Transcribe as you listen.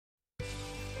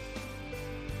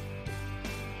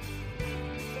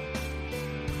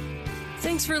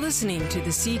Thanks for listening to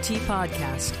the CT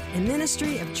Podcast, a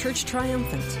ministry of Church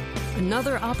Triumphant.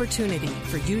 Another opportunity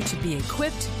for you to be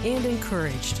equipped and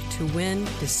encouraged to win,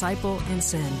 disciple, and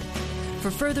send.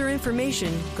 For further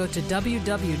information, go to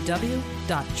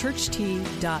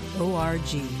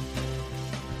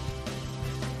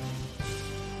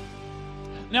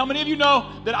www.churcht.org. Now, many of you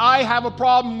know that I have a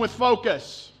problem with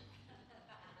focus.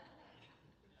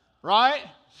 Right?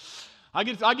 I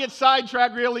get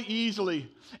sidetracked really easily.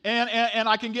 And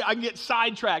I can get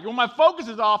sidetracked. When my focus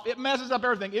is off, it messes up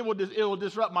everything. It will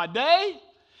disrupt my day.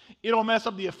 It'll mess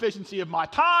up the efficiency of my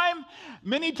time.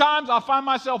 Many times I'll find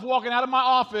myself walking out of my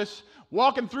office,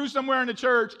 walking through somewhere in the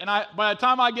church, and by the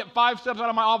time I get 5 steps out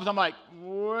of my office, I'm like,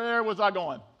 where was I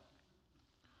going?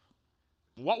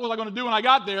 What was I going to do when I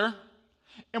got there?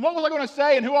 And what was I going to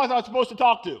say, and who was I supposed to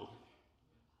talk to?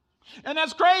 And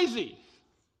that's crazy.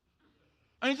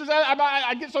 And he says,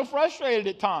 I get so frustrated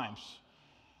at times.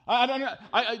 I don't know.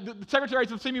 The secretaries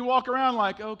would see me walk around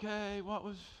like, okay, what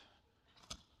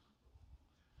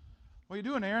are you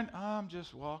doing, Aaron? I'm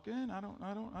just walking. I don't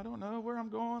know where I'm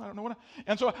going. I don't know what.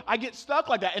 And so I get stuck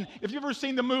like that. And if you've ever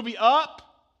seen the movie Up,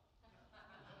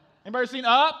 anybody seen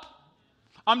Up?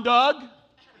 I'm Doug,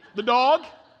 the dog,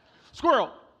 squirrel.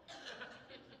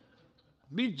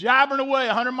 Be jabbering away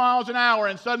 100 miles an hour,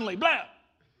 and suddenly, blah.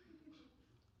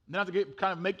 Then I have to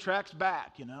kind of make tracks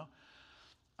back, you know.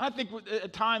 I think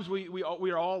at times we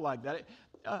are all like that.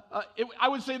 I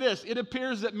would say this. It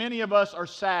appears that many of us are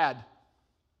sad.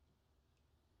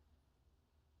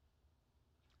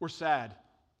 We're sad.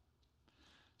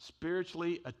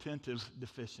 Spiritually attentive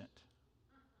deficient.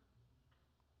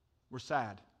 We're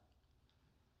sad.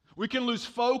 We can lose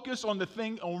focus on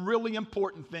on really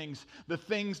important things, the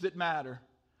things that matter.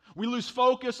 We lose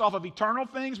focus off of eternal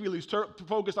things. We lose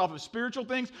focus off of spiritual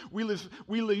things. We lose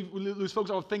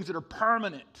focus off of things that are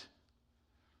permanent.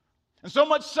 And so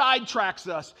much sidetracks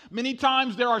us. Many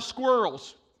times there are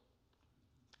squirrels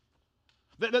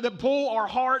that pull our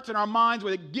hearts and our minds,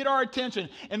 where they get our attention.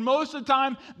 And most of the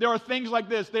time there are things like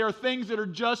this. There are things that are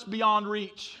just beyond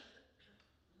reach.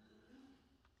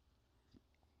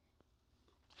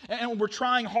 And we're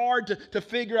trying hard to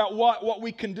figure out what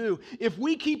we can do. If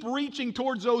we keep reaching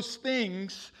towards those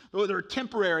things that are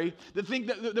temporary,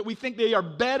 that we think they are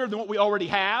better than what we already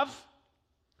have,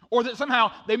 or that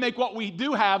somehow they make what we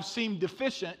do have seem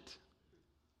deficient,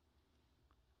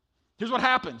 here's what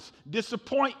happens.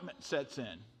 Disappointment sets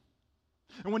in.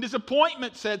 And when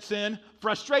disappointment sets in,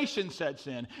 frustration sets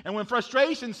in. And when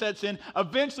frustration sets in,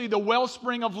 eventually the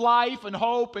wellspring of life and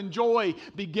hope and joy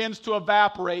begins to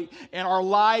evaporate, and our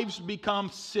lives become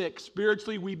sick.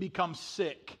 Spiritually, we become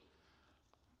sick.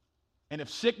 And if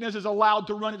sickness is allowed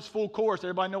to run its full course,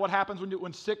 everybody know what happens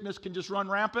when sickness can just run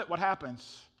rampant? What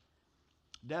happens?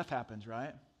 Death happens,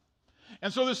 right?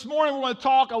 And so this morning we're going to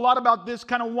talk a lot about this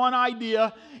kind of one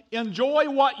idea. Enjoy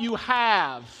what you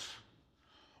have,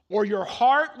 or your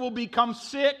heart will become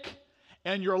sick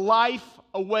and your life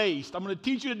a waste. I'm going to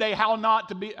teach you today how not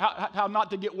to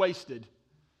get wasted.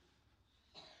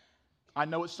 I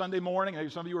know it's Sunday morning, and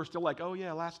some of you are still like, oh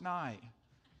yeah, last night.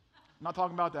 I'm not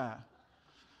talking about that.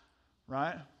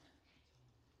 Right?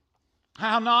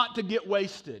 How not to get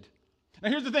wasted. Now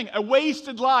here's the thing. A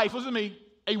wasted life, listen to me,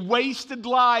 a wasted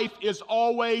life is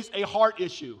always a heart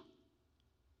issue.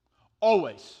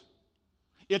 Always.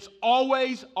 It's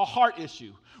always a heart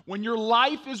issue. When your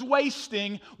life is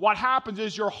wasting, what happens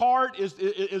is your heart is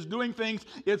doing things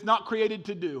it's not created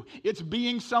to do. It's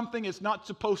being something it's not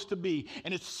supposed to be.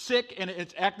 And it's sick and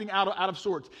it's acting out of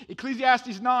sorts.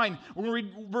 Ecclesiastes 9, we're going to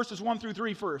read verses 1 through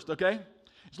 3 first, okay?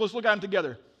 So let's look at them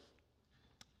together.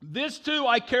 This too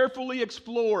I carefully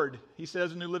explored, he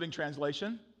says in New Living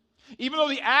Translation. Even though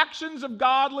the actions of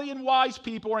godly and wise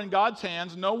people are in God's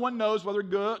hands, no one knows whether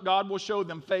God will show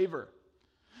them favor.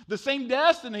 The same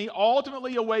destiny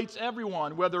ultimately awaits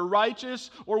everyone, whether righteous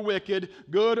or wicked,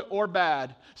 good or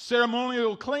bad,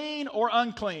 ceremonial clean or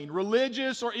unclean,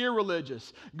 religious or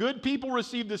irreligious. Good people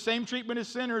receive the same treatment as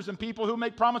sinners, and people who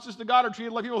make promises to God are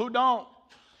treated like people who don't.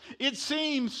 It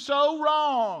seems so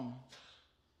wrong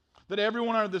that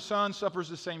everyone under the sun suffers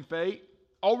the same fate.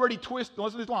 Listen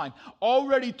to this line.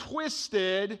 Already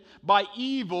twisted by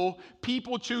evil,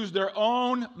 people choose their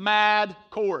own mad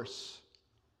course,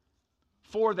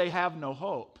 for they have no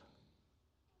hope.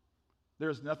 There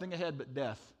is nothing ahead but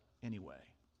death anyway.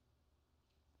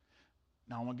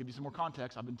 Now, I want to give you some more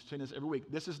context. I've been saying this every week.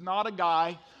 This is not a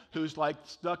guy who's like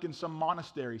stuck in some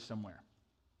monastery somewhere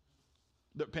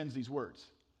that pens these words.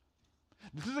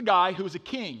 This is a guy who is a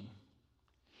king.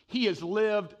 He has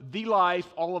lived the life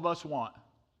all of us want.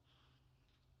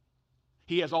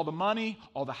 He has all the money,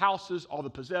 all the houses, all the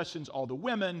possessions, all the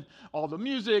women, all the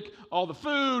music, all the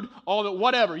food, all the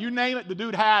whatever. You name it, the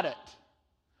dude had it.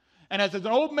 And as an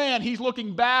old man, he's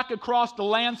looking back across the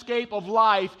landscape of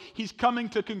life. He's coming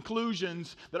to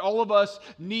conclusions that all of us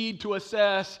need to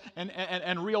assess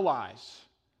and realize.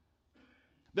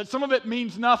 That some of it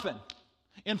means nothing.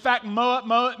 In fact,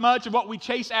 much of what we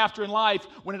chase after in life,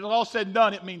 when it's all said and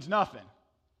done, it means nothing.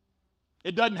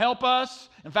 It doesn't help us.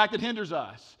 In fact, it hinders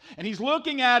us. And he's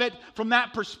looking at it from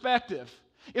that perspective.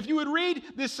 If you would read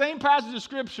this same passage of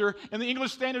Scripture in the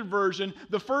English Standard Version,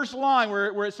 the first line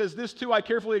where it says, "This too I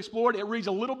carefully explored," it reads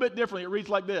a little bit differently. It reads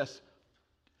like this: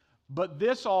 "But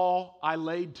this all I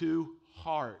laid to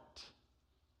heart,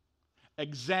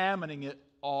 examining it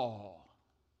all."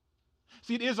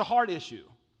 See, it is a heart issue.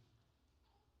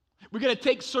 We're going to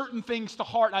take certain things to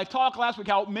heart. I talked last week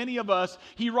how many of us,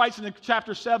 he writes in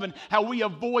chapter 7, how we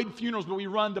avoid funerals, but we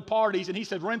run to parties. And he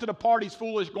said, running to the party's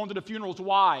foolish, going to the funeral's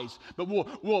wise. But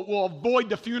we'll avoid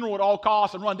the funeral at all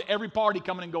costs and run to every party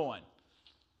coming and going.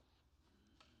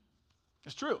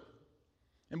 It's true.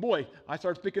 And boy, I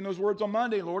started speaking those words on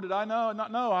Monday. Lord, did I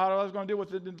not know how I was going to deal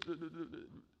with it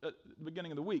at the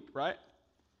beginning of the week, right?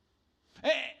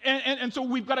 And so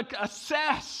we've got to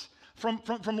assess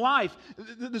from life.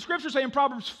 The scriptures say in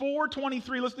Proverbs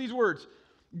 4:23, listen to these words: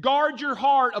 "Guard your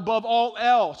heart above all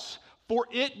else, for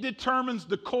it determines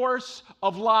the course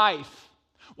of life."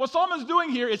 What Solomon's doing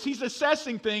here is he's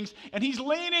assessing things, and he's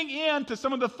leaning into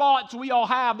some of the thoughts we all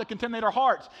have that contaminate our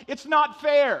hearts. It's not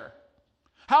fair.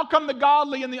 How come the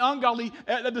godly and the ungodly,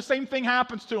 the same thing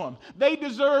happens to them? They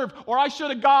deserve, or I should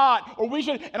have got, or we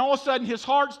should, and all of a sudden his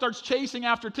heart starts chasing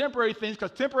after temporary things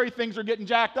because temporary things are getting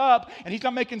jacked up, and he's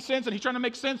not making sense, and he's trying to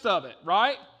make sense of it,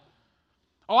 right?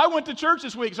 Oh, I went to church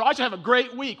this week, so I should have a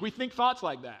great week. We think thoughts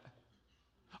like that.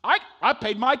 I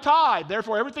paid my tithe,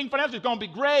 therefore everything financially is going to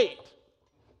be great,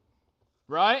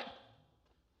 right?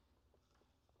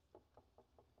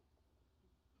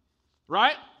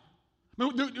 Right?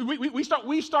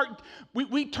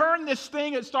 We turn this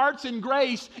thing that starts in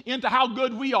grace into how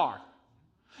good we are,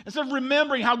 instead of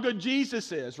remembering how good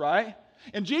Jesus is, right?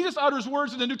 And Jesus utters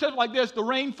words in the New Testament like this: "The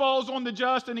rain falls on the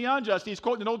just and the unjust." He's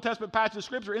quoting an Old Testament passage of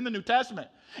Scripture in the New Testament.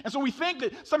 And so we think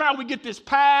that somehow we get this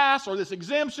pass or this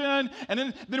exemption,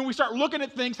 and then we start looking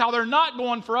at things, how they're not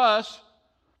going for us,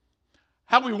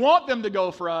 how we want them to go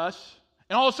for us,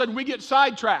 and all of a sudden we get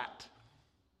sidetracked.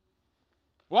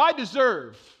 Well, I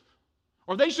deserve.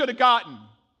 Or they should have gotten.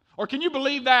 Or can you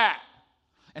believe that?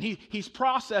 And he's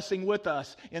processing with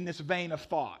us in this vein of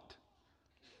thought.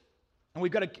 And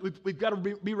we've got to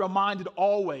be reminded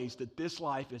always that this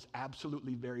life is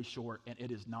absolutely very short, and it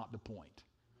is not the point.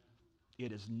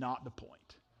 It is not the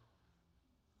point.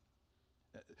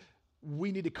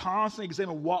 We need to constantly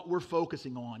examine what we're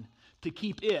focusing on to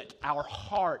keep our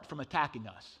heart, from attacking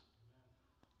us.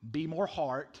 Be more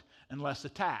heart and less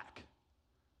attack.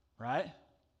 Right?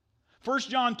 1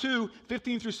 John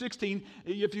 2:15-16,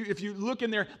 if you look in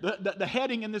there, the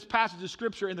heading in this passage of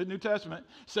Scripture in the New Testament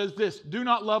says this: "Do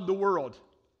not love the world."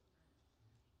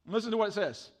 Listen to what it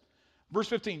says. Verse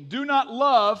 15, "Do not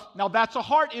love," now that's a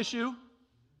heart issue.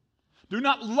 "Do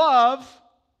not love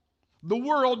the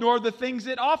world nor the things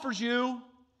it offers you.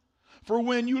 For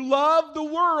when you love the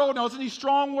world," now listen to these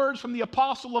strong words from the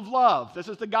apostle of love. This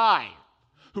is the guy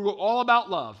who wrote all about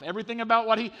love. Everything about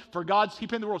what he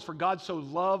penned the world. "For God so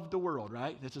loved the world,"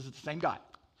 right? This is the same guy.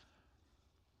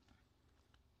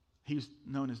 He's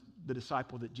known as the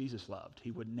disciple that Jesus loved.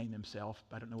 He wouldn't name himself.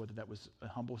 I don't know whether that was a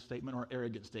humble statement or an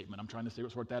arrogant statement. I'm trying to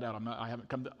sort that out. I haven't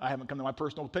come to my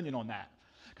personal opinion on that,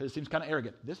 because it seems kind of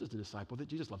arrogant. This is the disciple that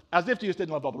Jesus loved. As if Jesus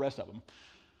didn't love all the rest of them.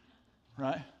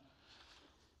 Right?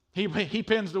 He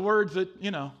pens the words that,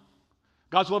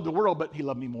 God's loved the world, but he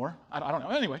loved me more. I don't know.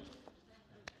 Anyway.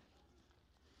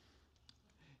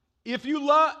 If you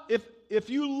love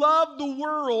the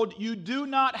world, you do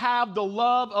not have the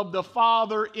love of the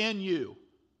Father in you.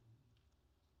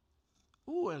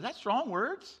 Ooh, that's strong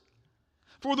words.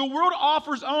 "For the world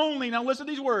offers only," now listen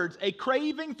to these words, "a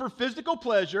craving for physical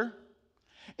pleasure,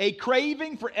 a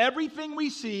craving for everything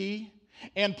we see,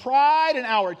 and pride in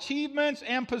our achievements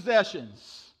and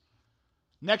possessions."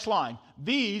 Next line,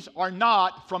 "These are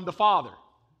not from the Father."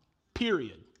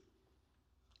 Period.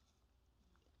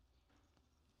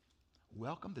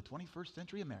 Welcome to 21st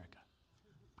century America.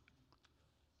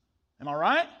 Am I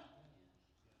right?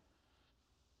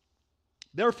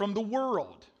 They're from the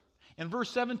world. And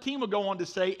verse 17 will go on to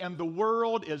say, "And the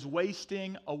world is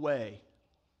wasting away."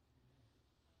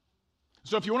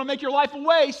 So if you want to make your life a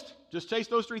waste, just chase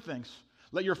those three things.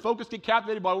 Let your focus get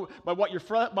captivated by what your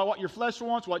flesh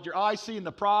wants, what your eyes see, and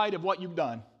the pride of what you've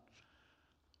done.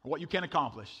 or what you can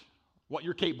accomplish, what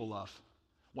you're capable of.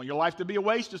 Want your life to be a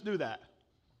waste? Just do that.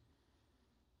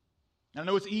 I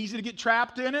know it's easy to get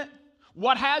trapped in it.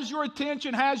 What has your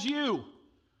attention has you.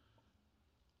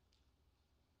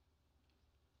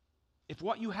 If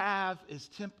what you have is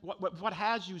what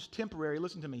has you is temporary,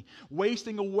 listen to me.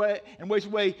 Wasting away,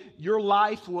 your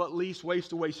life will at least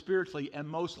waste away spiritually and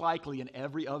most likely in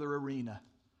every other arena.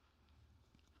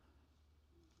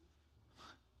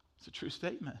 It's a true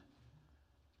statement.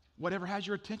 Whatever has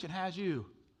your attention has you.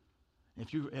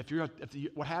 If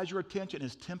what has your attention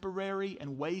is temporary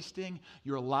and wasting,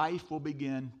 your life will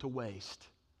begin to waste.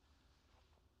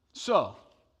 So,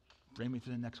 bring me to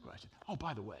the next question. Oh,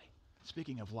 by the way,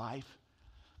 speaking of life,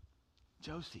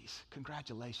 Josie's,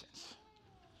 congratulations.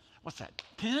 What's that,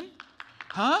 10?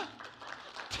 Huh?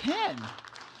 10.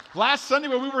 Last Sunday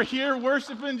when we were here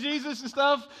worshiping Jesus and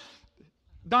stuff,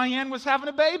 Diane was having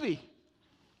a baby.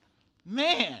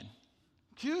 Man,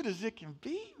 cute as it can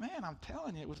be. Man, I'm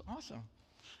telling you, it was awesome.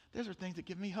 Those are things that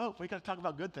give me hope. We got to talk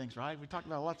about good things, right? We talked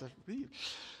about lots of...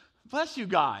 Bless you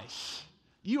guys.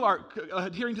 You are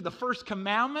adhering to the first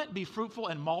commandment, be fruitful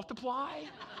and multiply.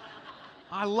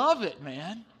 I love it,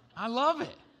 man. I love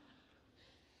it.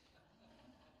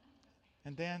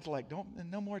 And Dan's like,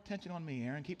 no more attention on me,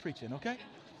 Aaron. Keep preaching, okay?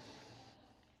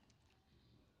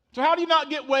 So how do you not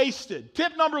get wasted?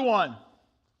 Tip number 1.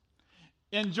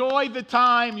 Enjoy the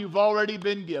time you've already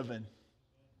been given.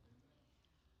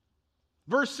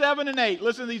 Verse 7 and 8,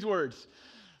 listen to these words.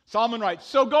 Solomon writes,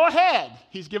 so go ahead.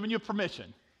 He's given you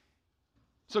permission.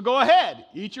 So go ahead,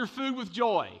 eat your food with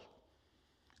joy.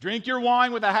 Drink your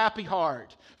wine with a happy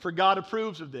heart, for God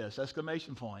approves of this!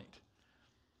 Exclamation point.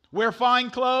 Wear fine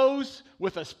clothes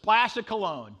with a splash of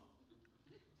cologne.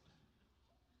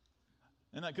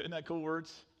 Isn't that cool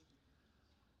words?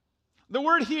 The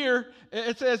word here,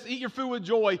 it says eat your food with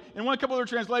joy. In a couple other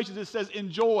translations, it says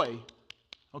enjoy.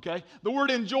 Okay? The word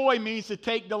enjoy means to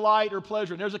take delight or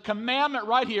pleasure. And there's a commandment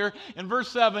right here in verse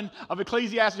 7 of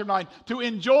Ecclesiastes 9 to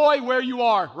enjoy where you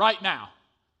are right now.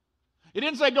 It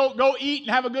didn't say go eat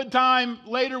and have a good time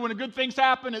later when the good things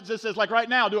happen. It just says like right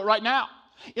now, do it right now.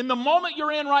 In the moment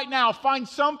you're in right now, find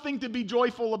something to be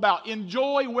joyful about.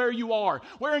 Enjoy where you are.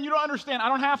 Wherein you don't understand, I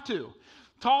don't have to.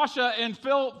 Tasha and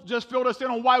Phil just filled us in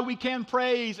on why we can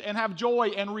praise and have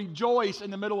joy and rejoice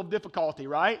in the middle of difficulty,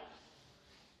 right?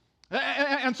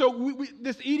 And so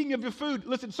this eating of your food,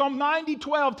 listen, Psalm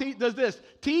 90:12 does this.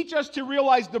 Teach us to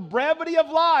realize the brevity of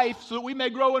life so that we may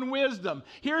grow in wisdom.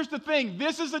 Here's the thing.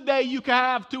 This is a day you can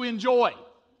have to enjoy.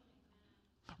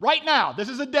 Right now, this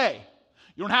is a day.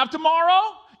 You don't have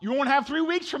tomorrow. You won't have 3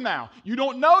 weeks from now. You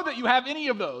don't know that you have any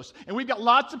of those. And we've got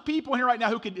lots of people here right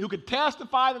now who could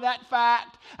testify to that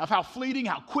fact of how fleeting,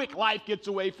 how quick life gets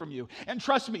away from you. And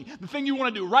trust me, the thing you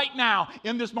want to do right now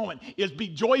in this moment is be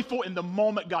joyful in the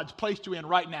moment God's placed you in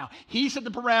right now. He set the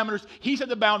parameters. He set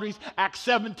the boundaries. Acts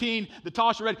 17, the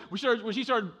Tasha read. When she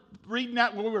started reading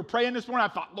that when we were praying this morning,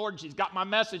 I thought, Lord, she's got my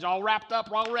message all wrapped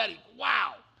up already.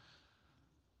 Wow.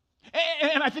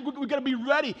 And I think we've got to be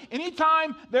ready.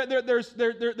 Anytime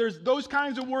there's those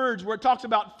kinds of words where it talks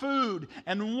about food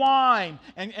and wine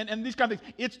and these kind of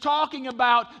things, it's talking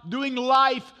about doing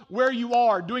life where you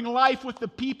are, doing life with the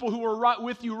people who are right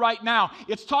with you right now.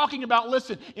 It's talking about,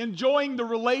 listen, enjoying the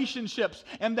relationships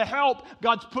and the help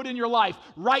God's put in your life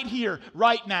right here,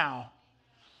 right now.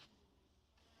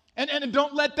 And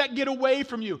don't let that get away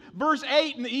from you. Verse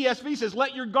 8 in the ESV says,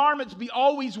 let your garments be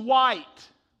always white.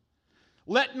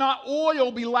 Let not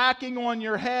oil be lacking on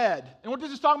your head. And what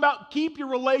this is talking about, keep your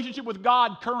relationship with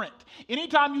God current.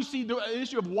 Anytime you see the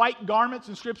issue of white garments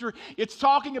in Scripture, it's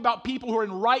talking about people who are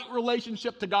in right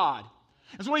relationship to God.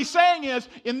 And so what he's saying is,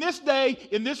 in this day,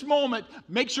 in this moment,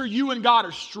 make sure you and God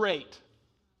are straight.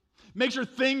 Make sure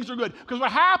things are good. Because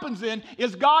what happens then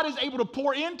is God is able to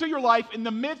pour into your life in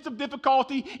the midst of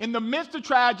difficulty, in the midst of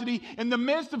tragedy, in the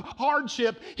midst of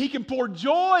hardship. He can pour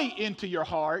joy into your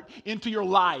heart, into your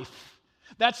life.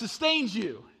 That sustains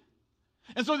you.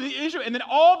 And so the issue, and then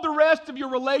all the rest of your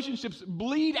relationships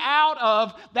bleed out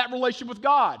of that relationship with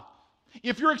God.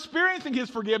 If you're experiencing His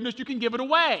forgiveness, you can give it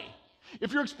away.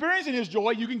 If you're experiencing His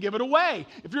joy, you can give it away.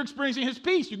 If you're experiencing His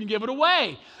peace, you can give it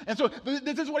away. And so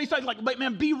this is what He's saying, like,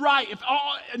 man, be right.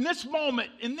 In this moment,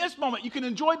 you can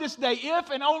enjoy this day if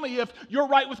and only if you're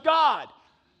right with God.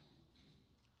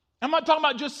 I'm not talking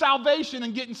about just salvation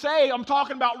and getting saved. I'm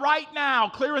talking about right now,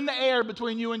 clearing the air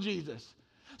between you and Jesus.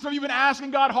 Some of you have been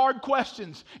asking God hard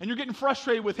questions, and you're getting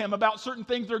frustrated with Him about certain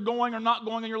things that are going or not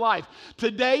going in your life.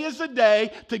 Today is the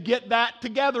day to get that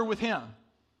together with Him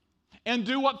and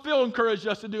do what Phil encouraged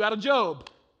us to do out of Job.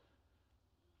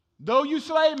 Though you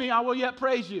slay me, I will yet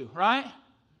praise you, right?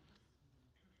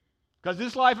 Because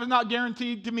this life is not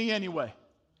guaranteed to me anyway.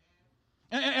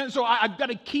 And so I've got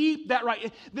to keep that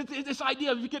right. This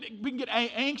idea of we can get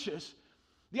anxious.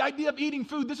 The idea of eating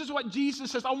food, this is what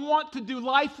Jesus says. I want to do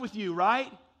life with you, right?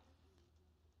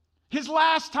 His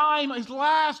last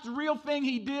real thing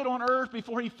he did on earth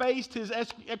before he faced his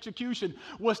execution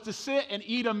was to sit and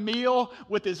eat a meal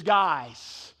with his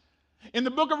guys. In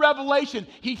the book of Revelation,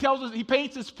 he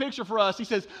paints this picture for us. He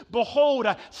says, behold,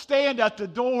 I stand at the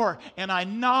door and I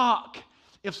knock.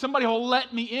 If somebody will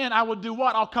let me in, I will do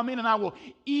what? I'll come in and I will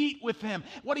eat with him.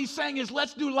 What he's saying is,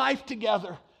 let's do life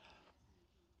together.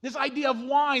 This idea of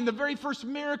wine, the very first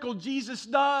miracle Jesus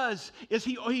does is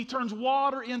he turns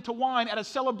water into wine at a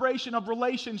celebration of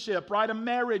relationship, right? A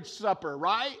marriage supper,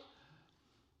 right?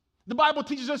 The Bible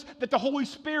teaches us that the Holy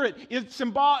Spirit is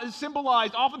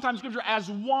symbolized oftentimes in Scripture as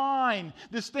wine,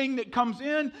 this thing that comes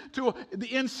into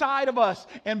the inside of us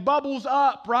and bubbles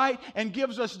up, right? And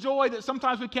gives us joy that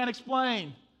sometimes we can't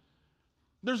explain.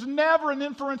 There's never an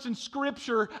inference in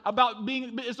Scripture about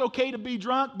it's okay to be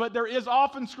drunk, but there is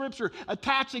often Scripture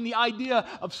attaching the idea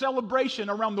of celebration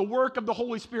around the work of the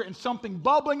Holy Spirit and something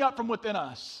bubbling up from within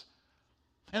us.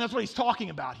 And that's what he's talking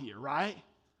about here, right?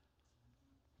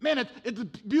 Man, it's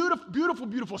beautiful, beautiful,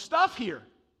 beautiful stuff here. And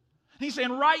he's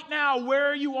saying right now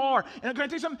where you are. And can I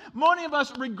tell you something? Many of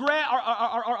us regret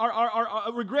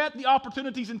the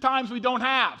opportunities and times we don't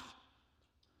have.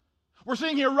 We're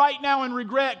sitting here right now in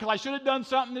regret because I should have done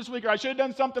something this week, or I should have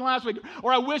done something last week,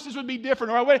 or I wish this would be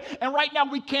different, and right now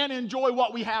we can't enjoy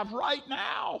what we have right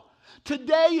now.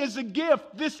 Today is a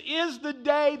gift. This is the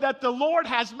day that the Lord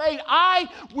has made. I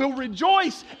will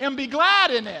rejoice and be glad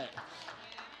in it.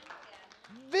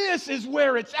 This is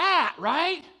where it's at,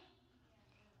 right?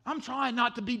 I'm trying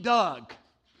not to be Doug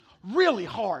really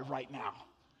hard right now.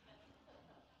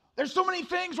 There's so many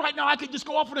things right now I could just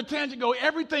go off on a tangent and go,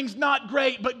 everything's not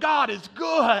great, but God is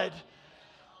good.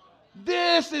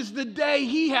 This is the day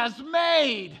He has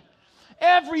made.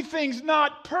 Everything's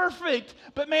not perfect,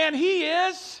 but man, He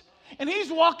is, and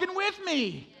He's walking with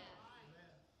me.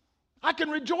 I can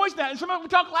rejoice that. And we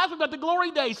talked last week about the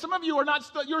glory days. Some of you are not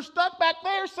stuck. You're stuck back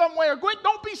there somewhere.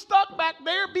 Don't be stuck back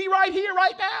there. Be right here,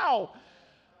 right now.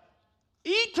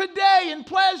 Eat today in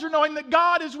pleasure, knowing that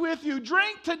God is with you.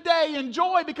 Drink today in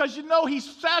joy because you know He's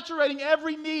saturating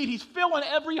every need. He's filling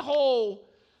every hole.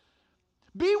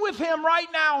 Be with Him right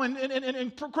now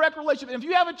in correct relationship. And if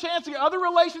you have a chance to get other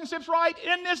relationships right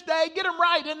in this day, get them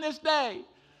right in this day.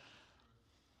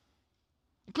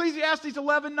 Ecclesiastes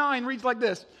 11:9 reads like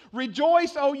this.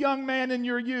 Rejoice, O young man, in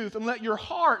your youth, and let your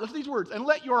heart, listen to these words, and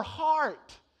let your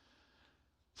heart,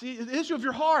 see, the issue of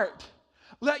your heart,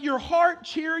 let your heart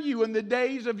cheer you in the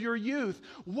days of your youth.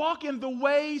 Walk in the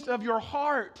ways of your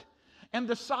heart and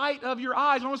the sight of your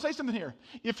eyes. I want to say something here.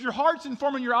 If your heart's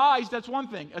informing your eyes, that's one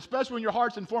thing, especially when your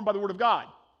heart's informed by the Word of God.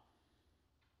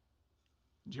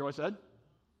 Did you hear what I said?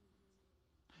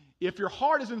 If your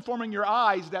heart is informing your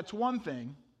eyes, that's one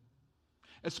thing,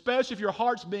 especially if your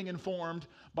heart's being informed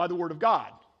by the Word of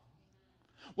God.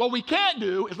 What we can't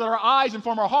do is let our eyes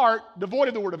inform our heart devoid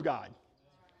of the Word of God.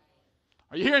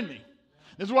 Are you hearing me?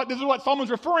 This is what Solomon's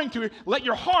referring to here. Let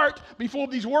your heart be full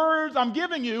of these words I'm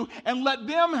giving you, and let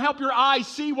them help your eyes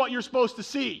see what you're supposed to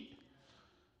see.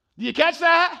 Do you catch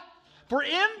that? For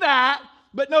in that,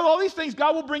 but know all these things,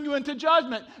 God will bring you into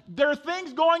judgment. There are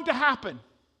things going to happen.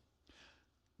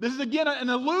 This is again an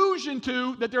allusion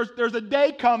to that there's a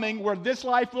day coming where this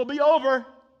life will be over.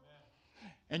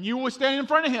 And you will stand in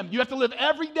front of Him. You have to live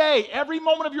every day, every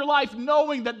moment of your life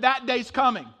knowing that that day's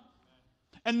coming.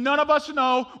 And none of us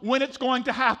know when it's going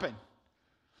to happen.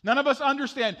 None of us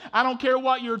understand. I don't care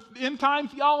what your end-time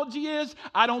theology is.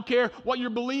 I don't care what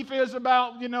your belief is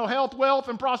about, health, wealth,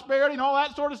 and prosperity and all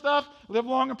that sort of stuff. Live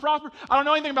long and prosper. I don't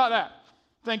know anything about that.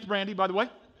 Thanks, Brandy, by the way.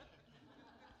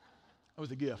 That was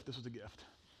a gift. This was a gift.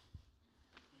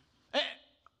 And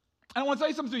I want to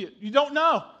say something to you. You don't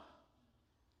know.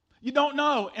 You don't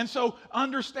know. And so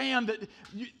understand that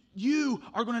you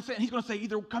are going to say, and He's going to say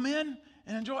either come in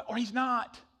and enjoy it, or He's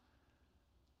not.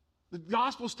 The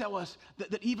Gospels tell us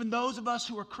that even those of us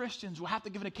who are Christians will have to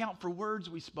give an account for words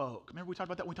we spoke. Remember we talked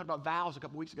about that when we talked about vows a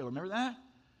couple weeks ago. Remember that?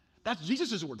 That's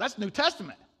Jesus' word. That's New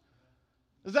Testament.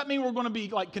 Does that mean we're going to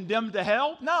be condemned to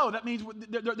hell? No, that means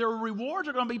their rewards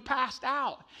are going to be passed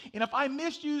out. And if I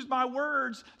misused my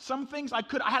words, some things I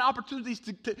had opportunities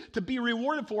to be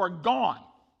rewarded for are gone.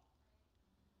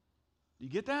 You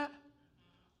get that?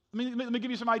 Let me give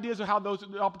you some ideas of how those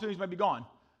opportunities might be gone.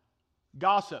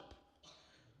 Gossip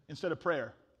instead of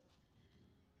prayer.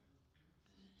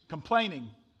 Complaining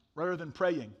rather than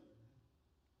praying.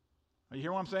 Are you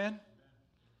hearing what I'm saying?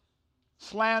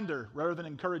 Slander rather than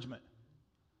encouragement.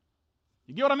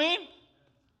 You get what I mean?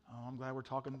 Oh, I'm glad we're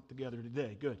talking together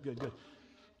today. Good.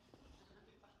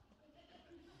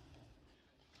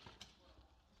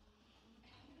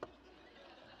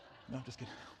 No, just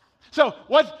kidding. So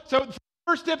the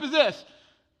first tip is this.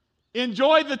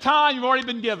 Enjoy the time you've already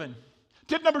been given.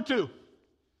 Tip number 2.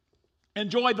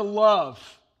 Enjoy the love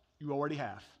you already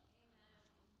have.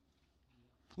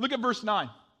 Look at verse 9.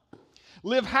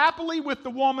 Live happily with the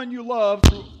woman you love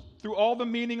through all the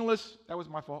meaningless, that was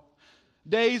my fault,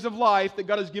 days of life that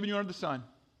God has given you under the sun.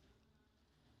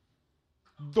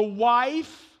 The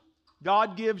wife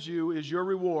God gives you is your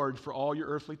reward for all your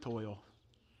earthly toil.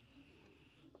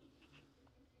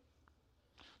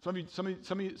 Some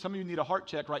of you need a heart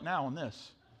check right now on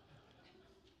this.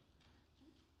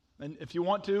 And if you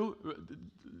want to,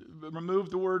 remove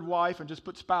the word wife and just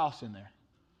put spouse in there.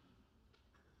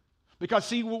 Because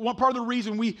see, one part of the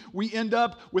reason we end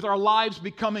up with our lives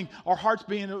becoming, our hearts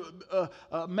being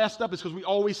messed up is because we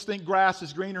always think grass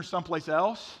is greener someplace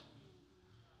else.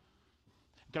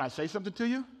 Can I say something to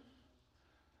you?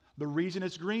 The reason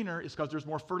it's greener is because there's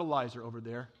more fertilizer over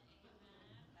there.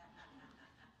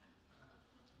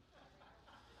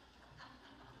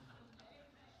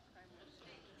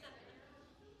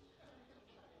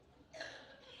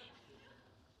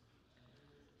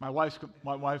 My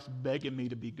wife's begging me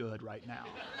to be good right now.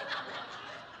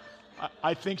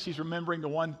 I think she's remembering the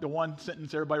one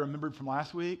sentence everybody remembered from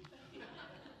last week.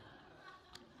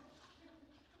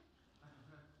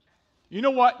 You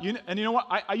know what?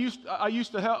 I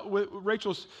used to help with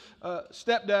Rachel's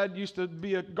stepdad. Used to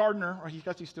be a gardener, or I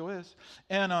guess he still is,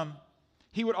 and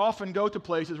he would often go to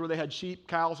places where they had sheep,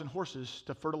 cows, and horses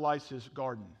to fertilize his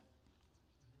garden.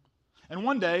 And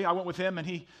one day I went with him, and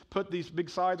he put these big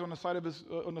sides on the side of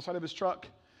his truck,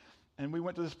 and we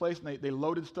went to this place, and they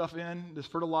loaded stuff in, this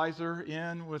fertilizer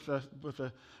in with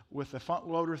a front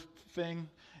loader thing,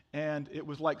 and it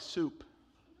was like soup.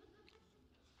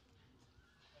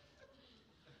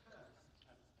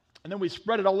 And then we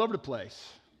spread it all over the place,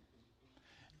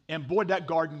 and boy, did that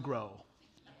garden grow.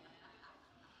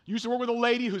 Used to work with a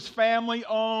lady whose family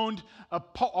owned a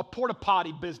porta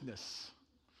potty business.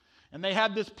 And they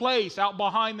had this place out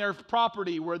behind their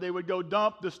property where they would go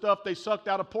dump the stuff they sucked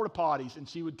out of porta potties. And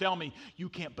she would tell me, you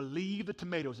can't believe the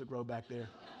tomatoes that grow back there.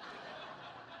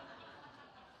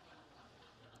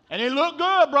 And they look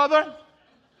good, brother.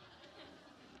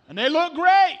 And they look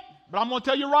great. But I'm going to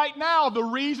tell you right now, the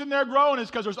reason they're growing is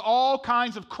because there's all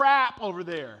kinds of crap over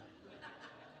there.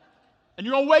 And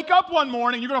you're going to wake up one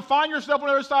morning, you're going to find yourself on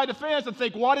the other side of the fence and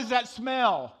think, what is that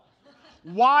smell?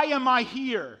 Why am I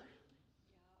here?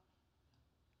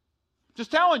 Just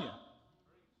telling you.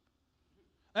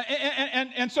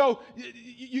 And so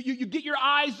you get your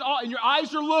eyes off, and your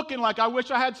eyes are looking like, I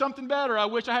wish I had something better. I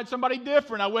wish I had somebody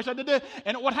different. I wish I did this.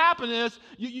 And what happened is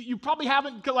you probably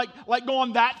haven't like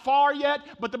gone that far yet,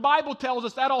 but the Bible tells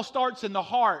us that all starts in the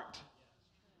heart.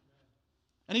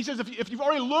 And he says if you've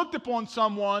already looked upon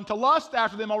someone to lust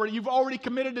after them already, you've already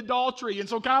committed adultery. And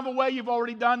so kind of a way you've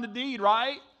already done the deed,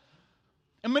 right?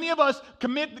 And many of us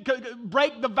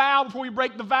break the vow before we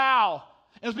break the vow.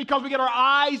 And it's because we get our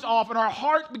eyes off and our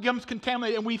heart becomes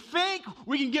contaminated and we think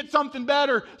we can get something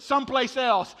better someplace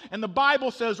else. And the Bible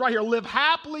says right here, live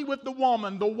happily with the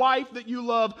woman, the wife that you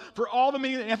love for all the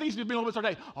meaningless, and I think it's been a little bit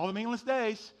today, all the meaningless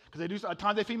days, because they do, at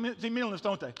times they seem meaningless,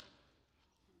 don't they?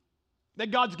 That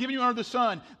God's given you under the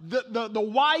sun. The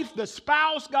wife, the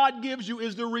spouse God gives you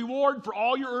is the reward for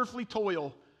all your earthly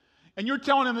toil. And you're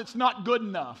telling him it's not good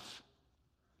enough.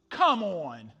 Come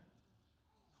on.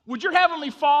 Would your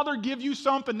Heavenly Father give you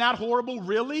something that horrible,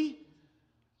 really?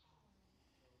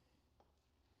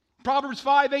 Proverbs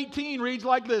 5:18 reads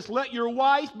like this, let your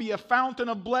wife be a fountain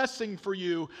of blessing for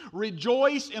you.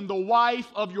 Rejoice in the wife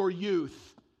of your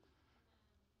youth.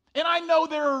 And I know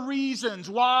there are reasons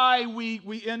why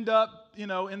we end up,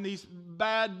 in these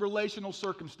bad relational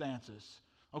circumstances,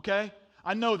 okay?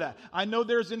 I know that. I know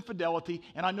there's infidelity,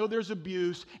 and I know there's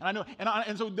abuse, and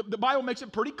so the Bible makes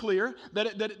it pretty clear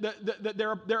that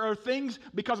there are things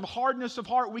because of hardness of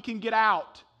heart we can get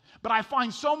out. But I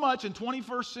find so much in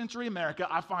 21st century America,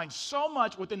 I find so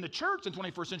much within the church in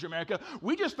 21st century America,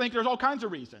 we just think there's all kinds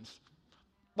of reasons.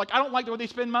 Like, I don't like the way they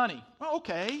spend money. Well,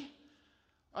 okay.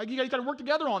 You got to work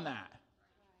together on that.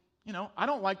 I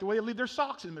don't like the way they leave their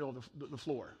socks in the middle of the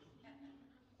floor.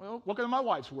 Well, welcome to my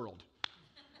wife's world.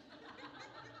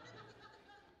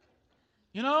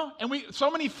 And so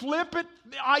many flippant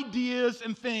ideas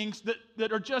and things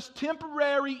that are just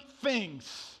temporary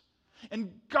things.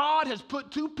 And God has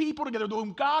put two people together,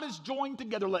 whom God has joined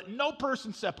together, let no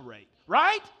person separate,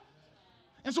 right?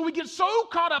 And so we get so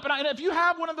caught up, and if you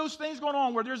have one of those things going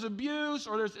on where there's abuse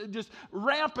or there's just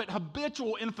rampant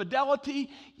habitual infidelity,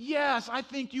 yes, I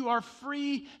think you are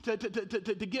free to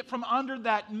get from under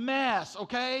that mess,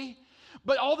 okay?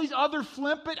 But all these other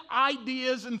flippant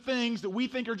ideas and things that we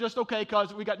think are just okay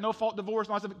because we got no fault divorce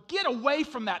and all that stuff, get away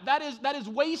from that. That is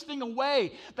wasting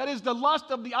away. That is the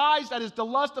lust of the eyes. That is the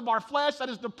lust of our flesh. That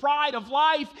is the pride of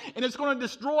life. And it's going to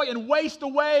destroy and waste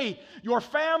away your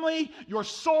family, your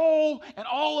soul, and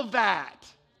all of that.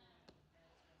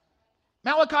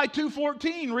 Malachi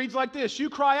 2:14 reads like this. You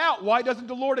cry out, why doesn't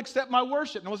the Lord accept my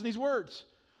worship? Now listen to these words.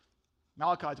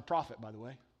 Malachi's a prophet, by the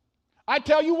way. I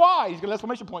tell you why. He's got an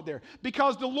exclamation point there.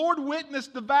 Because the Lord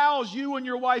witnessed the vows you and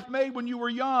your wife made when you were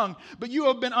young, but you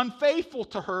have been unfaithful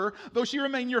to her, though she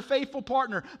remained your faithful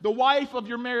partner, the wife of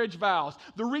your marriage vows.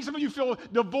 The reason you feel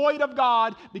devoid of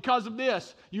God because of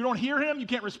this. You don't hear him, you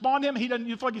can't respond to him,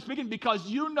 you feel like he's speaking because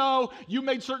you know you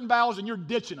made certain vows and you're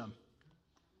ditching them.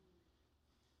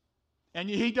 And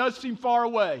he does seem far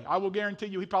away. I will guarantee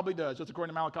you he probably does. That's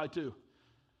according to Malachi 2.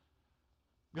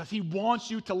 Because he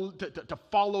wants you to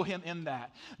follow him in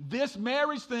that. This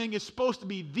marriage thing is supposed to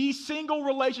be the single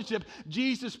relationship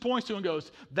Jesus points to and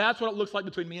goes, that's what it looks like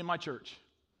between me and my church.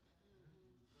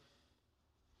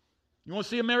 You want to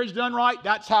see a marriage done right?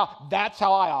 That's how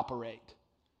I operate.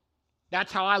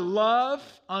 That's how I love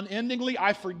unendingly.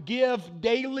 I forgive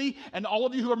daily. And all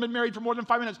of you who have been married for more than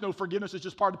 5 minutes know forgiveness is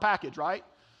just part of the package, right?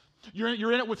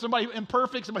 You're in it with somebody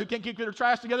imperfect, somebody who can't keep their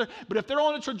trash together. But if they're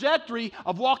on a trajectory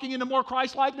of walking into more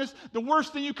Christ-likeness, the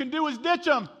worst thing you can do is ditch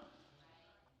them.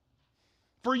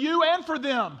 For you and for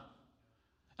them. And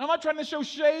I'm not trying to show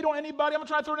shade on anybody. I'm not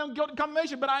trying to throw down guilt and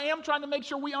condemnation. But I am trying to make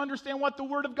sure we understand what the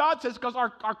Word of God says. Because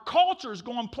our culture is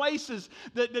going places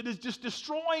that is just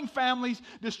destroying families,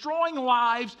 destroying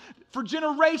lives for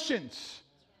generations.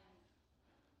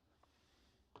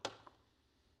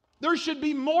 There should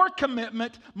be more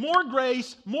commitment, more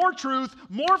grace, more truth,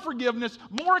 more forgiveness,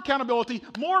 more accountability,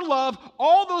 more love,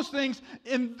 all those things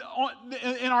in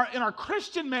our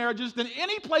Christian marriages than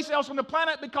any place else on the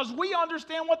planet because we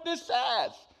understand what this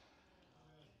says.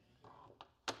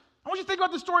 I want you to think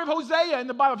about the story of Hosea in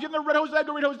the Bible. If you've never read Hosea,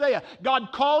 go read Hosea.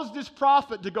 God calls this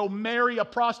prophet to go marry a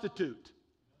prostitute.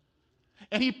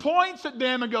 And he points at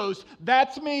them and goes,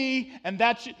 that's me, and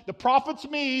that's you. The prophet's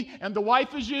me, and the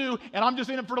wife is you, and I'm just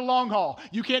in it for the long haul.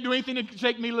 You can't do anything to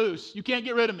shake me loose. You can't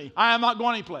get rid of me. I am not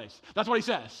going anyplace. That's what he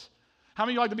says. How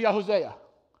many of you like to be a Hosea?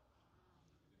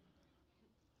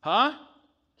 Huh?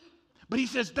 But he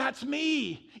says, that's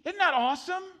me. Isn't that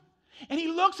awesome? And he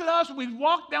looks at us, and we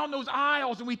walk down those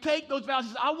aisles, and we take those vows. He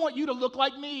says, I want you to look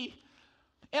like me.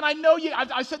 And I know you,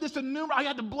 I said this to numerous, I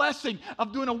had the blessing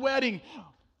of doing a wedding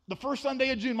the first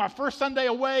Sunday of June, my first Sunday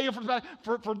away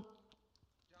for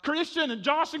Christian and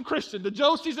Josh and Christian, the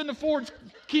Josies and the Ford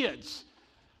kids.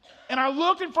 And I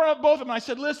looked in front of both of them and I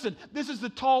said, listen, this is the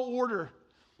tall order.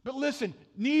 But listen,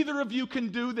 neither of you can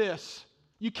do this.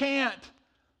 You can't.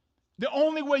 The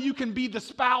only way you can be the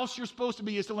spouse you're supposed to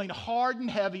be is to lean hard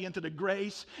and heavy into the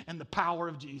grace and the power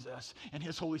of Jesus and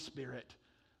His Holy Spirit.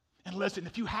 And listen,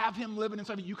 if you have Him living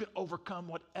inside of you, you can overcome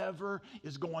whatever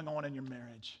is going on in your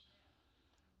marriage.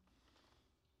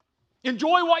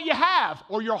 Enjoy what you have,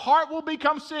 or your heart will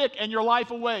become sick and your life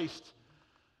a waste.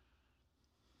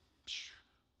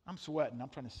 I'm sweating. I'm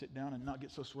trying to sit down and not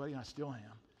get so sweaty, and I still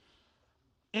am.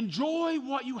 Enjoy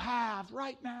what you have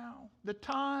right now, the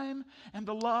time and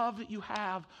the love that you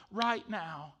have right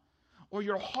now, or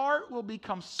your heart will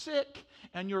become sick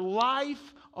and your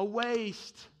life a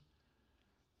waste.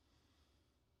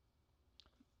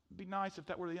 It'd be nice if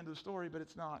that were the end of the story, but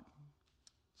it's not.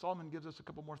 Solomon gives us a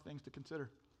couple more things to consider.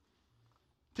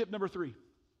 Tip number 3,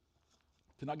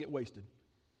 to not get wasted.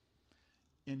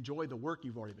 Enjoy the work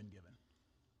you've already been given.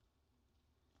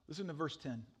 Listen to verse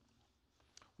 10.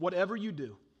 Whatever you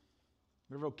do,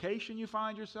 whatever vocation you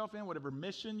find yourself in, whatever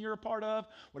mission you're a part of,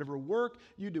 whatever work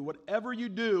you do, whatever you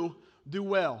do, do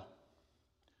well.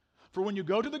 For when you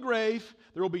go to the grave,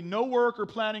 there will be no work or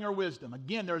planning or wisdom.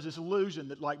 Again, there's this illusion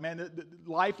that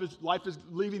life is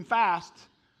leaving fast.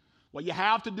 What you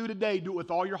have to do today, do it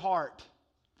with all your heart.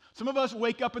 Some of us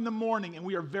wake up in the morning and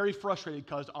we are very frustrated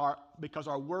because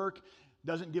our work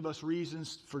doesn't give us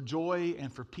reasons for joy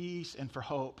and for peace and for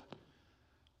hope.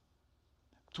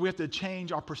 So we have to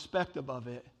change our perspective of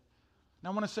it.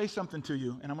 Now I want to say something to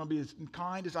you, and I'm going to be as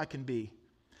kind as I can be.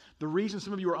 The reason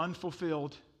some of you are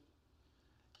unfulfilled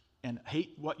and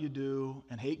hate what you do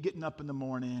and hate getting up in the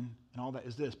morning and all that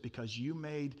is this, because you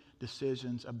made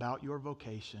decisions about your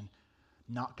vocation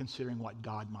not considering what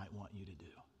God might want you to do.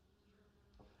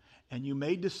 And you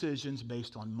made decisions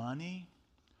based on money,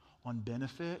 on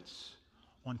benefits,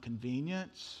 on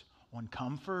convenience, on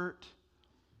comfort,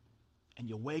 and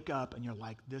you wake up and you're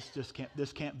like, this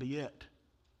can't be it.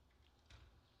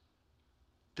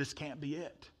 This can't be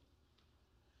it.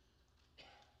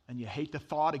 And you hate the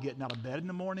thought of getting out of bed in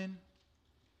the morning.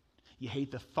 You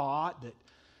hate the thought that,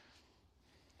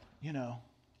 I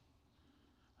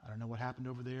don't know what happened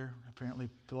over there. Apparently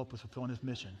Philip was fulfilling his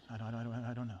mission. I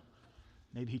don't know.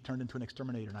 Maybe he turned into an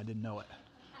exterminator and I didn't know it.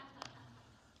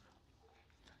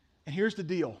 And here's the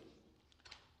deal.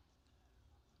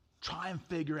 Try and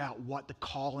figure out what the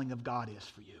calling of God is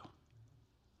for you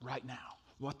right now.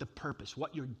 What the purpose,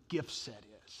 what your gift set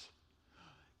is.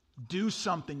 Do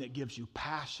something that gives you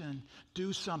passion.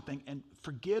 Do something and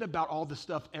forget about all the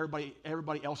stuff everybody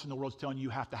else in the world is telling you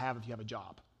have to have if you have a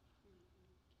job.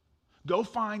 Go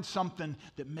find something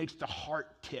that makes the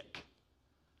heart tick.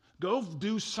 Go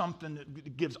do something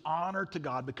that gives honor to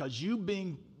God, because you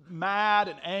being mad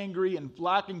and angry and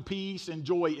lacking peace and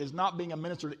joy is not being a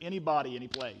minister to anybody, any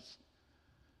place.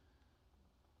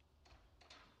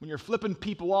 When you're flipping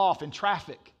people off in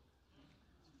traffic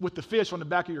with the fish on the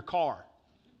back of your car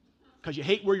because you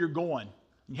hate where you're going,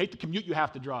 you hate the commute you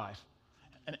have to drive.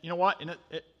 And you know what? And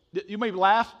you may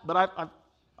laugh, but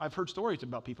I've heard stories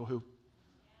about people who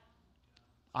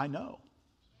I know.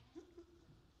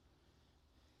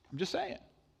 I'm just saying.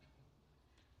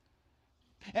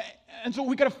 And so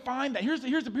we got to find that. Here's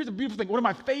the beautiful thing. One of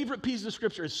my favorite pieces of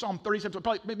scripture is Psalm 37.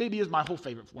 Probably maybe is my whole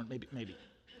favorite one. Maybe.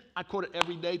 I quote it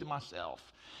every day to myself.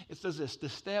 It says this: the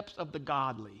steps of the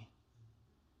godly.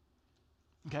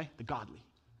 Okay, the godly.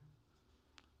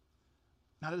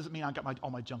 Now that doesn't mean I got all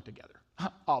my junk together.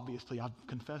 Obviously, I've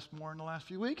confessed more in the last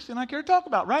few weeks than I care to talk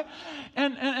about, right?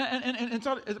 And it's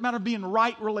a matter of being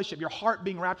right relationship, your heart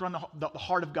being wrapped around the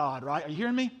heart of God, right? Are you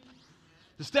hearing me?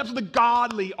 The steps of the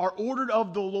godly are ordered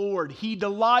of the Lord. He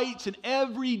delights in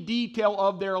every detail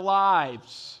of their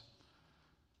lives.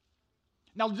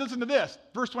 Now listen to this.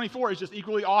 Verse 24 is just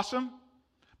equally awesome,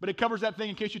 but it covers that thing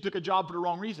in case you took a job for the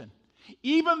wrong reason.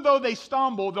 Even though they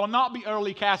stumble, they'll not be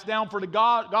utterly cast down, for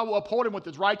God will uphold him with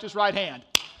his righteous right hand.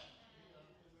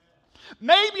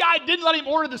 Maybe I didn't let him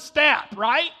order the step,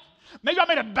 right? Maybe I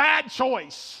made a bad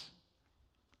choice.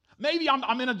 Maybe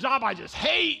I'm in a job I just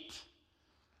hate.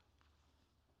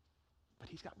 But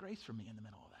he's got grace for me in the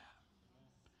middle of that.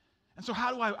 And so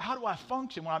how do I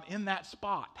function when I'm in that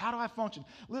spot? How do I function?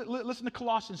 Listen to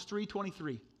Colossians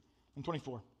 3:23 and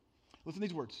 24. Listen to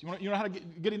these words. You know how to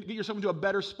get yourself into a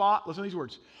better spot? Listen to these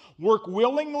words. Work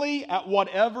willingly at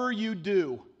whatever you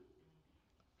do.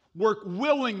 Work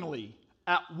willingly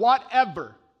at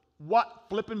whatever. What?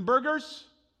 Flipping burgers?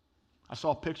 I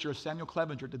saw a picture of Samuel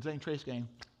Clevenger at the Zane Trace game.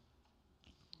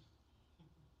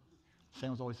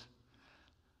 Samuel's always,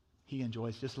 he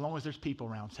enjoys, just as long as there's people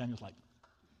around, Samuel's like,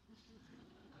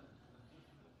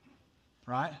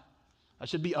 right? That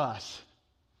should be us.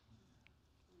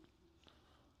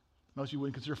 Most of you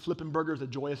wouldn't consider flipping burgers a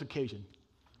joyous occasion.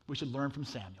 We should learn from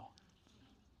Samuel.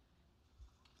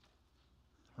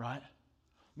 Right?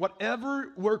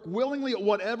 Work willingly at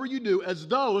whatever you do, as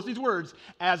though, listen to these words,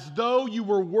 as though you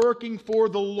were working for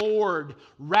the Lord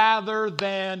rather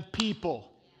than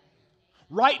people.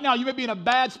 Right now, you may be in a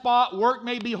bad spot. Work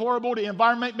may be horrible. The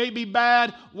environment may be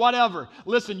bad. Whatever.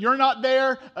 Listen, you're not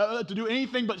there to do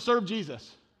anything but serve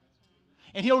Jesus.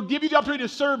 And he'll give you the opportunity to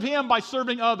serve him by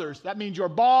serving others. That means your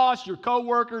boss, your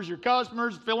coworkers, your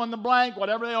customers, fill in the blank,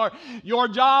 whatever they are. Your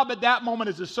job at that moment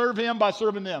is to serve him by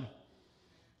serving them.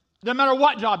 Doesn't matter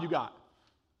what job you got.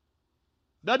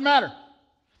 Doesn't matter.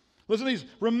 Listen to these.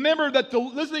 Remember that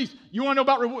listen to these. You want to know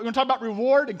about reward? You want to talk about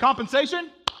reward and compensation?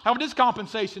 How about this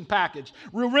compensation package?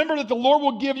 Remember that the Lord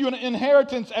will give you an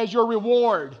inheritance as your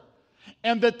reward,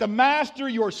 and that the master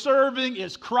you're serving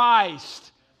is Christ.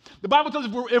 The Bible tells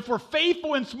us if we're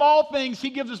faithful in small things, he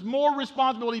gives us more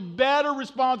responsibility, better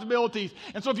responsibilities.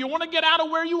 And so if you want to get out of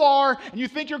where you are and you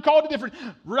think you're called to different,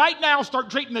 right now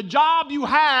start treating the job you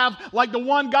have like the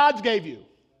one God's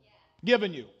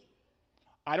given you.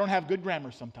 I don't have good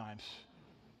grammar sometimes.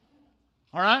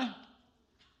 All right?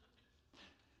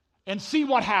 And see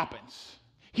what happens.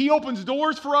 He opens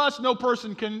doors for us, no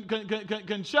person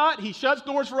can shut. He shuts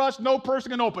doors for us, no person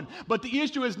can open. But the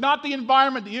issue is not the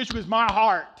environment, the issue is my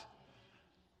heart.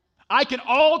 I can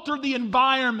alter the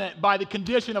environment by the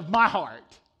condition of my heart.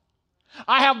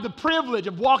 I have the privilege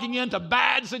of walking into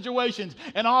bad situations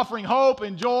and offering hope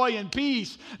and joy and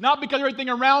peace, not because everything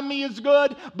around me is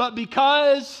good, but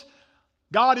because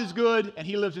God is good and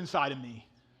he lives inside of me.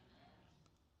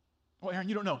 Well, Aaron,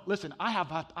 you don't know. Listen, I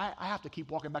have to keep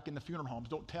walking back in the funeral homes.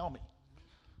 Don't tell me.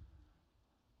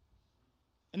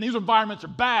 And these environments are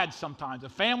bad sometimes. The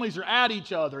families are at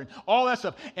each other and all that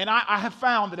stuff. And I have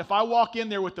found that if I walk in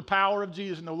there with the power of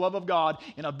Jesus and the love of God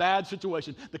in a bad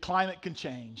situation, the climate can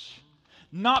change.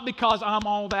 Not because I'm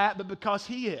all that, but because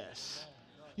He is.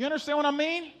 You understand what I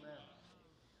mean?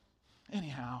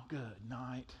 Anyhow, good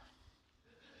night.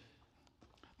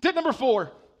 Tip number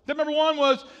 4. Tip number 1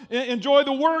 was enjoy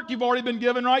the work you've already been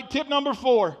given, right? Tip number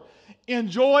 4.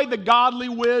 Enjoy the godly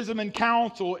wisdom and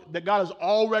counsel that God has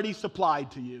already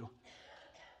supplied to you.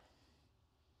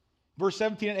 Verse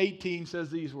 17 and 18 says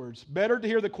these words. Better to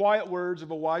hear the quiet words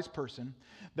of a wise person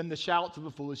than the shouts of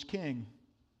a foolish king.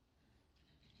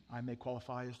 I may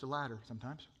qualify as the latter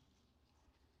sometimes.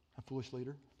 A foolish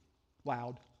leader.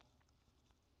 Loud.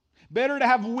 Better to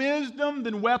have wisdom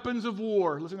than weapons of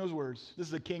war. Listen to those words. This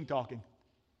is a king talking.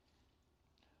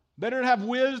 Better to have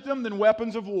wisdom than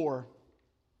weapons of war.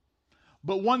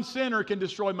 But one sinner can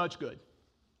destroy much good.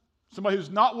 Somebody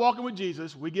who's not walking with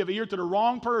Jesus, we give ear to the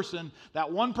wrong person.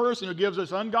 That one person who gives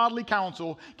us ungodly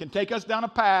counsel can take us down a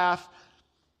path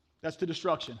that's to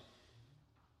destruction.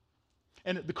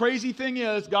 And the crazy thing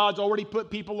is, God's already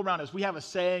put people around us. We have a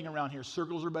saying around here,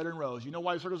 circles are better than rows. You know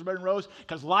why circles are better than rows?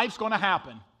 Because life's going to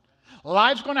happen.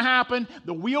 Life's going to happen.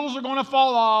 The wheels are going to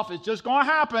fall off. It's just going to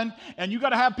happen. And you got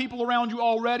to have people around you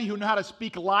already who know how to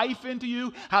speak life into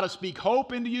you, how to speak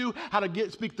hope into you, how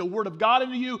to speak the Word of God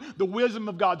into you, the wisdom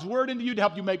of God's Word into you to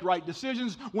help you make right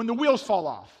decisions when the wheels fall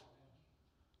off.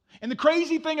 And the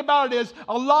crazy thing about it is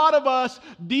a lot of us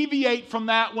deviate from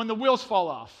that when the wheels fall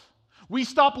off. We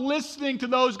stop listening to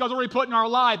those God's already put in our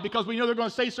life because we know they're going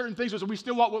to say certain things, so we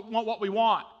still want what we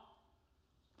want.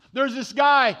 There's this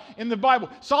guy in the Bible,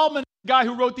 Solomon, the guy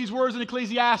who wrote these words in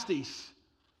Ecclesiastes.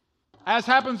 As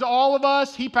happens to all of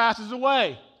us, he passes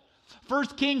away. 1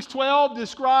 Kings 12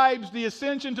 describes the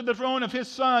ascension to the throne of his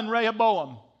son,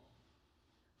 Rehoboam.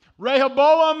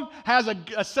 Rehoboam has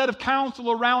a set of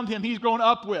counsel around him he's grown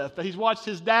up with, that he's watched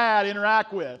his dad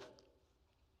interact with.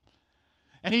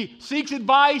 And he seeks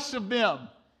advice of them.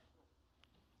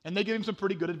 And they give him some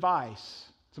pretty good advice,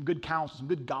 some good counsel, some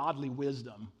good godly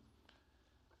wisdom.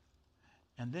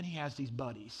 And then he has these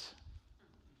buddies.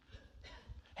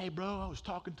 Hey, bro, I was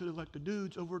talking to the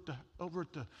dudes over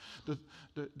at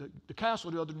the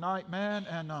castle the other night, man,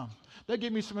 and they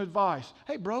gave me some advice.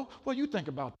 Hey, bro, what do you think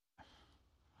about that?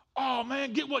 Oh,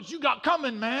 man, get what you got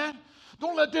coming, man.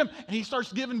 Don't let them. And he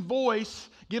starts giving voice,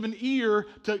 giving ear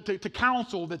to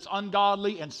counsel that's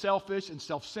ungodly and selfish and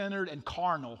self-centered and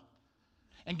carnal.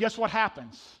 And guess what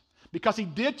happens? Because he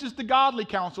ditches the godly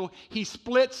counsel, he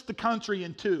splits the country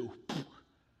in two.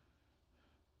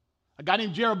 A guy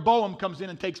named Jeroboam comes in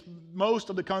and takes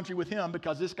most of the country with him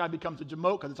because this guy becomes a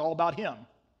jamoke because it's all about him.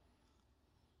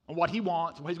 And what he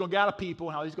wants, what he's going to get out of people,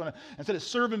 and how he's going to, instead of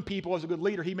serving people as a good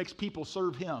leader, he makes people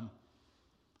serve him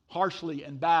harshly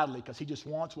and badly because he just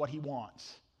wants what he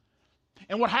wants.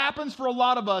 And what happens for a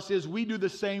lot of us is we do the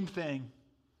same thing.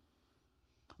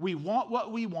 We want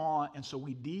what we want, and so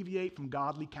we deviate from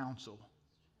godly counsel.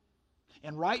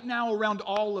 And right now around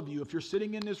all of you, if you're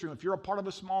sitting in this room, if you're a part of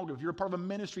a small group, if you're a part of a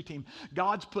ministry team,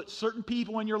 God's put certain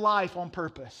people in your life on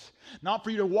purpose. Not for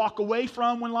you to walk away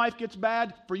from when life gets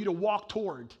bad, for you to walk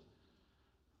toward.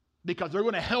 Because they're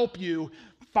going to help you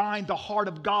find the heart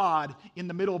of God in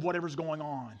the middle of whatever's going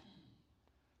on.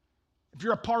 If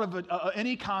you're a part of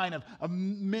any kind of a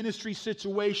ministry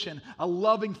situation, a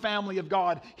loving family of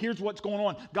God, here's what's going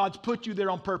on. God's put you there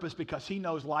on purpose because He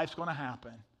knows life's going to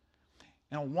happen.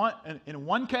 And in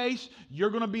one case, you're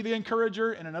going to be the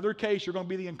encourager. In another case, you're going to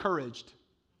be the encouraged.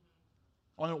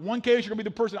 In one case, you're going to be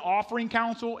the person offering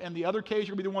counsel. In the other case,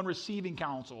 you're going to be the one receiving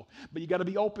counsel. But you got to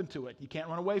be open to it. You can't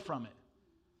run away from it.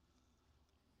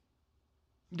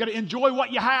 You got to enjoy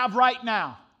what you have right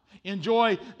now.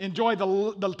 Enjoy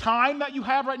the time that you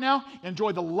have right now.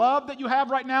 Enjoy the love that you have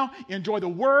right now. Enjoy the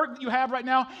work that you have right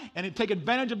now. And take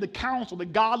advantage of the counsel, the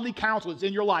godly counsel that's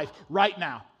in your life right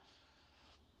now.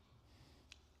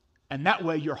 And that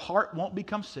way your heart won't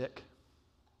become sick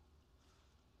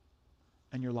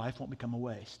and your life won't become a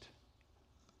waste.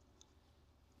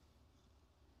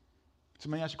 So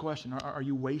let me ask you a question. Are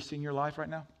you wasting your life right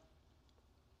now?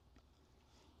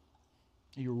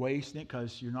 You're wasting it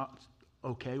because you're not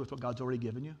okay with what God's already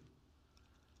given you?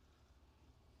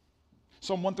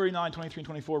 Psalm 139, 23 and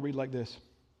 24 read like this.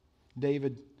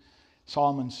 David,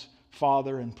 Solomon's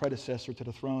father and predecessor to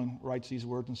the throne, writes these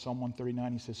words in Psalm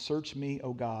 139. He says, "Search me,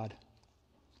 O God,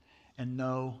 and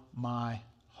know my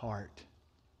heart.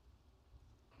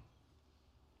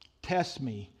 Test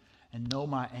me and know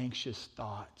my anxious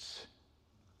thoughts.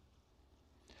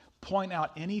 Point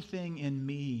out anything in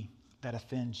me that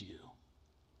offends you,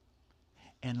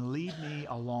 and lead me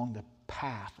along the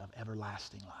path of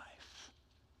everlasting life.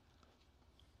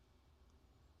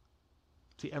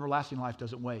 See, everlasting life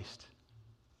doesn't waste.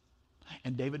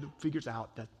 And David figures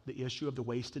out that the issue of the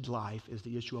wasted life is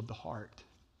the issue of the heart.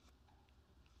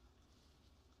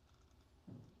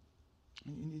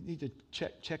 You need to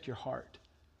check your heart.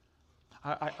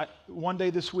 One day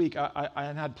this week, I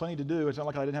had plenty to do. It's not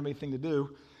like I didn't have anything to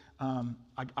do.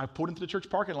 I pulled into the church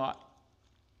parking lot,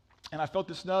 and I felt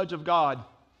this nudge of God.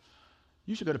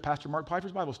 You should go to Pastor Mark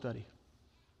Pfeiffer's Bible study.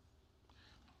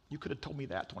 You could have told me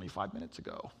that 25 minutes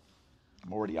ago.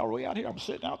 I'm already all the way out here. I'm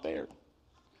sitting out there.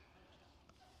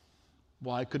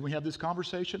 Why couldn't we have this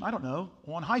conversation? I don't know.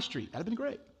 On High Street. That'd have been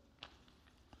great.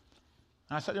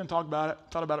 And I sat there and thought about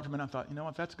it for a minute. I thought, you know,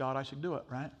 if that's God, I should do it,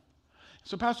 right?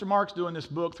 So Pastor Mark's doing this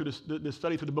book, through this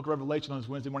study through the book of Revelation on his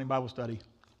Wednesday morning Bible study.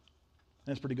 And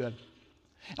it's pretty good.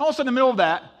 And all of a sudden, in the middle of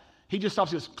that, he just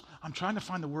stops and goes, I'm trying to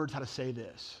find the words how to say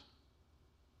this.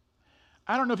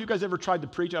 I don't know if you guys ever tried to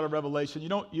preach out of Revelation. You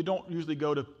don't usually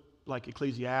go to like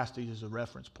Ecclesiastes as a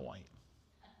reference point.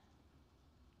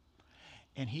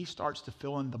 And he starts to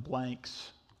fill in the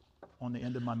blanks on the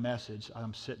end of my message.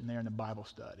 I'm sitting there in the Bible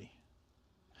study.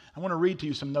 I want to read to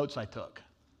you some notes I took.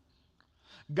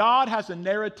 God has a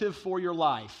narrative for your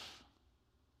life.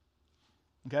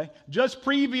 Okay? Just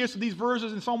previous to these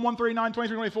verses in Psalm 139,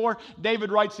 23, 24,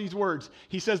 David writes these words.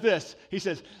 He says this. He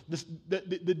says,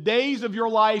 the days of your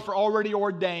life are already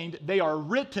ordained. They are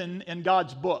written in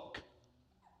God's book.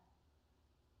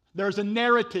 There's a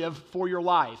narrative for your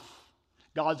life.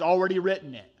 God's already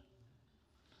written it.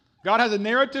 God has a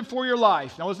narrative for your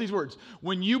life. Now listen to these words.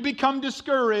 When you become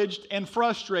discouraged and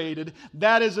frustrated,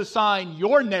 that is a sign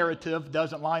your narrative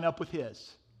doesn't line up with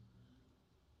His.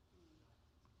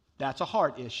 That's a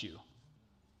heart issue.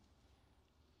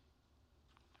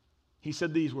 He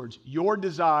said these words, your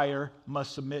desire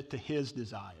must submit to His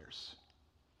desires.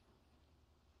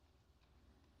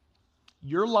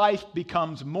 Your life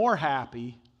becomes more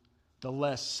happy the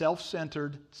less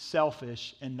self-centered,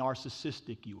 selfish, and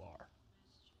narcissistic you are.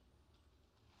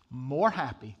 More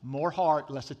happy, more heart,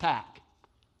 less attack.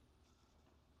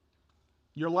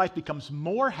 Your life becomes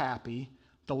more happy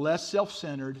the less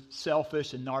self-centered,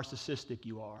 selfish, and narcissistic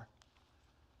you are.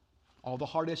 All the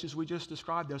heart issues we just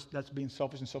described, that's being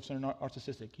selfish and self-centered and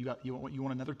narcissistic. You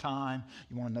want another time,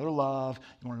 you want another love,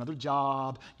 you want another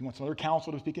job, you want some other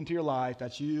counsel to speak into your life.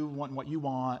 That's you wanting what you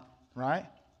want, right?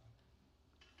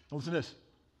 Listen to this.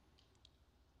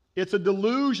 It's a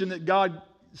delusion that God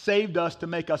saved us to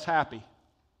make us happy.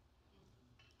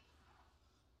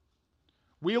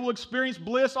 We will experience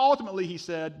bliss ultimately, he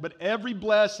said, but every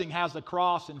blessing has a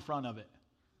cross in front of it.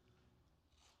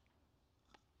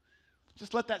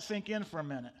 Just let that sink in for a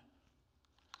minute.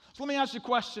 So let me ask you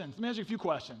questions. Let me ask you a few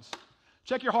questions.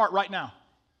 Check your heart right now.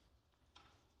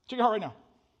 Check your heart right now.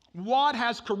 What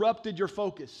has corrupted your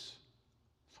focus?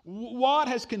 What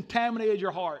has contaminated your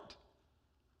heart?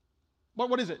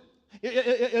 What is it?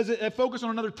 Is it a focus on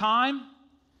another time?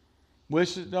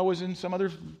 Wish I was in some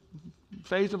other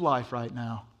phase of life right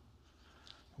now.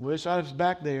 Wish I was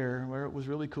back there where it was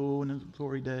really cool in the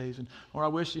glory days. Or I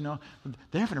wish, they're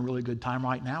having a really good time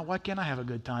right now. Why can't I have a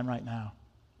good time right now?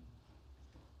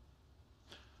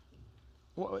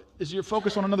 Is your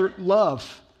focus on another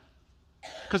love?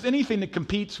 Because anything that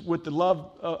competes with the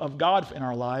love of God in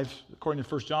our lives, according to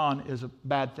 1 John, is a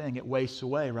bad thing. It wastes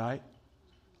away, right?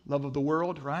 Love of the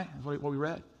world, right? Is what we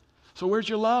read. So where's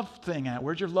your love thing at?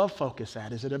 Where's your love focus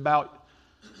at? Is it about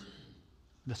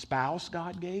the spouse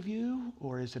God gave you?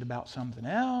 Or is it about something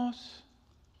else?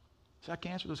 So I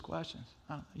can answer those questions.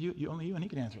 Only you and He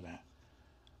can answer that.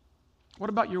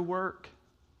 What about your work?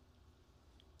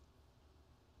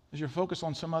 Is your focus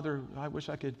on some other, I wish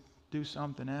I could do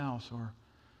something else? Or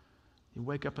you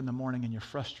wake up in the morning and you're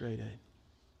frustrated.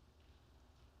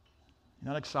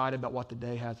 You're not excited about what the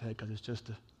day has ahead because it's just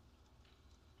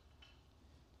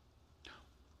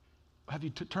Have you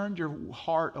turned your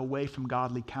heart away from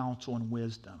godly counsel and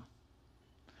wisdom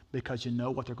because you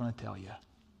know what they're going to tell you?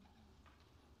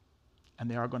 And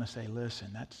they are going to say, listen,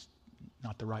 that's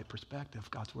not the right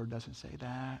perspective. God's Word doesn't say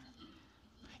that.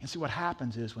 And see, what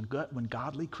happens is when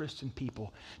godly Christian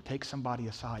people take somebody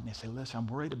aside and they say, listen, I'm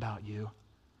worried about you.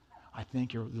 I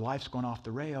think your life's going off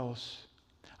the rails.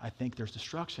 I think there's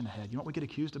destruction ahead. You know what we get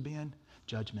accused of being?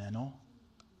 Judgmental.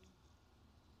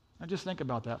 Now just think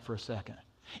about that for a second.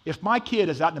 If my kid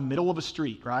is out in the middle of a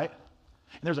street, right,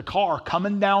 and there's a car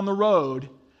coming down the road,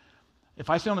 if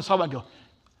I sit on the sidewalk and go,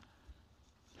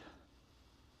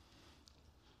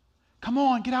 come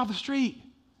on, get out of the street.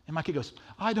 And my kid goes,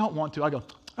 I don't want to. I go,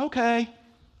 okay.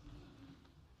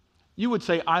 You would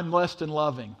say, I'm less than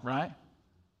loving, right?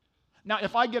 Now,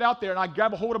 if I get out there and I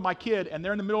grab a hold of my kid and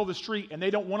they're in the middle of the street and they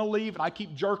don't want to leave and I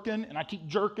keep jerking and I keep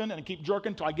jerking and I keep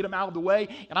jerking until I get them out of the way,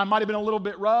 and I might have been a little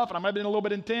bit rough and I might have been a little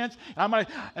bit intense, but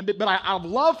out of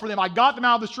love for them, I got them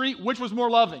out of the street. Which was more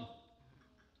loving?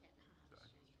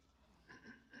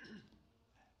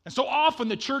 And so often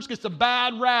the church gets a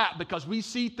bad rap because we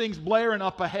see things blaring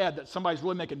up ahead that somebody's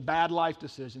really making bad life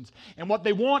decisions. And what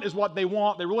they want is what they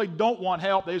want. They really don't want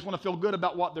help. They just want to feel good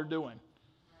about what they're doing.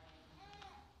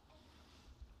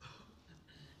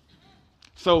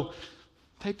 So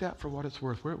take that for what it's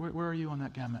worth. Where are you on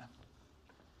that gamut?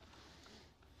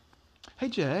 Hey,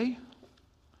 Jay,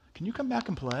 can you come back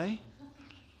and play?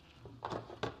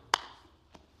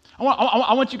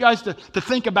 I want you guys to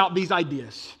think about these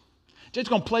ideas. Jay's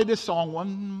going to play this song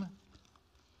one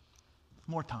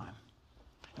more time,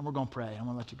 and we're going to pray. I'm going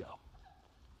to let you go.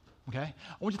 Okay? I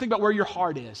want you to think about where your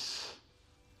heart is.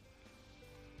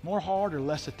 More heart or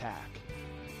less attack?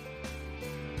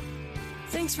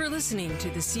 Thanks for listening to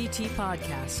the CT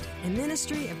Podcast, a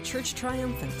ministry of Church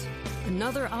Triumphant.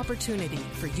 Another opportunity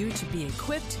for you to be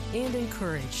equipped and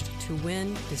encouraged to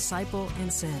win, disciple, and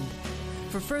send.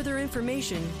 For further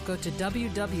information, go to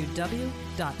www.churcht.org.